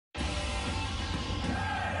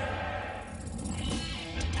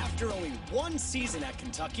After only one season at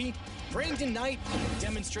Kentucky, Brandon Knight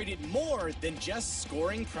demonstrated more than just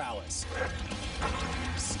scoring prowess.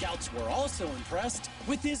 Scouts were also impressed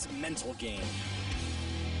with his mental game.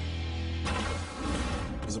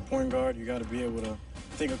 As a point guard, you got to be able to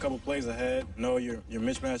think a couple plays ahead, know your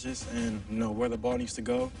mismatches, and know where the ball needs to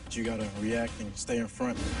go. But you got to react and stay in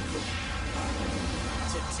front. To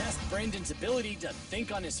test Brandon's ability to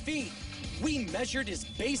think on his feet, we measured his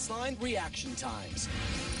baseline reaction times.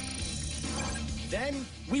 Then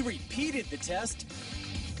we repeated the test,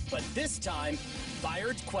 but this time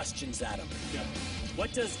fired questions at him. Yeah.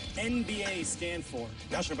 What does NBA stand for?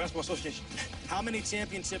 National Basketball Association. How many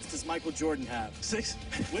championships does Michael Jordan have? 6.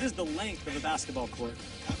 What is the length of a basketball court?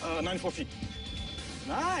 94 feet.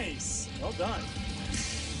 Nice. Well done.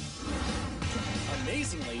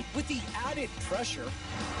 Amazingly, with the added pressure,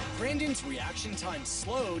 Brandon's reaction time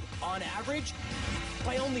slowed, on average,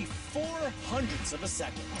 by only 0.04 of a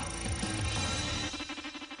second.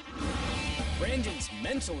 Brandon's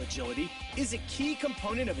mental agility is a key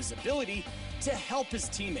component of his ability to help his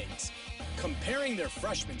teammates. Comparing their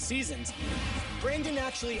freshman seasons, Brandon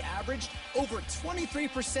actually averaged over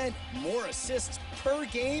 23% more assists per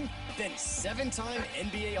game than 7-time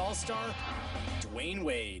NBA All-Star Dwayne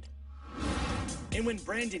Wade. And when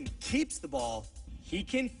Brandon keeps the ball, he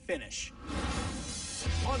can finish.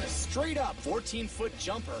 On a straight-up 14-foot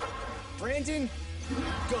jumper, Brandon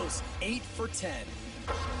goes 8 for 10.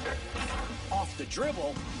 Off the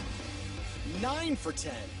dribble, 9 for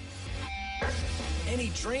 10. And he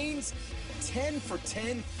drains 10 for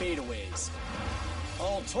 10 fadeaways.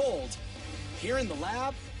 All told, here in the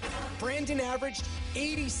lab, Brandon averaged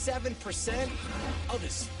 87% of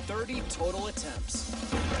his 30 total attempts.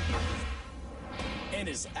 And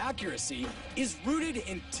his accuracy is rooted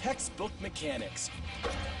in textbook mechanics.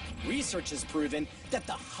 Research has proven that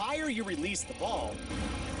the higher you release the ball,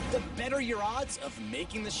 the better your odds of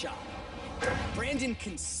making the shot. Brandon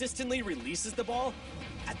consistently releases the ball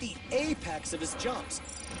at the apex of his jumps,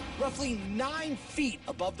 roughly 9 feet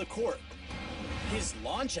above the court. His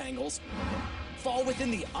launch angles fall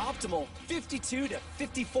within the optimal 52 to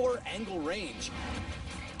 54 angle range.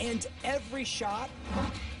 And every shot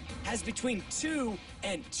has between 2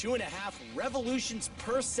 and 2.5 revolutions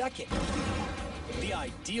per second. The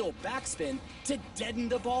ideal backspin to deaden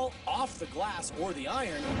the ball off the glass or the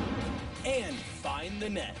iron and find the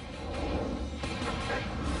net.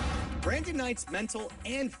 Brandon Knight's mental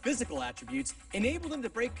and physical attributes enabled him to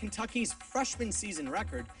break Kentucky's freshman season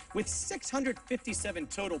record with 657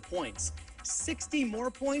 total points, 60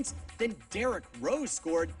 more points than Derrick Rose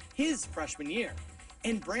scored his freshman year.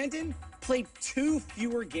 And Brandon played 2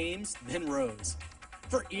 fewer games than Rose.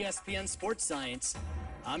 For ESPN Sports Science,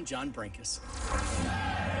 I'm John Brinkus.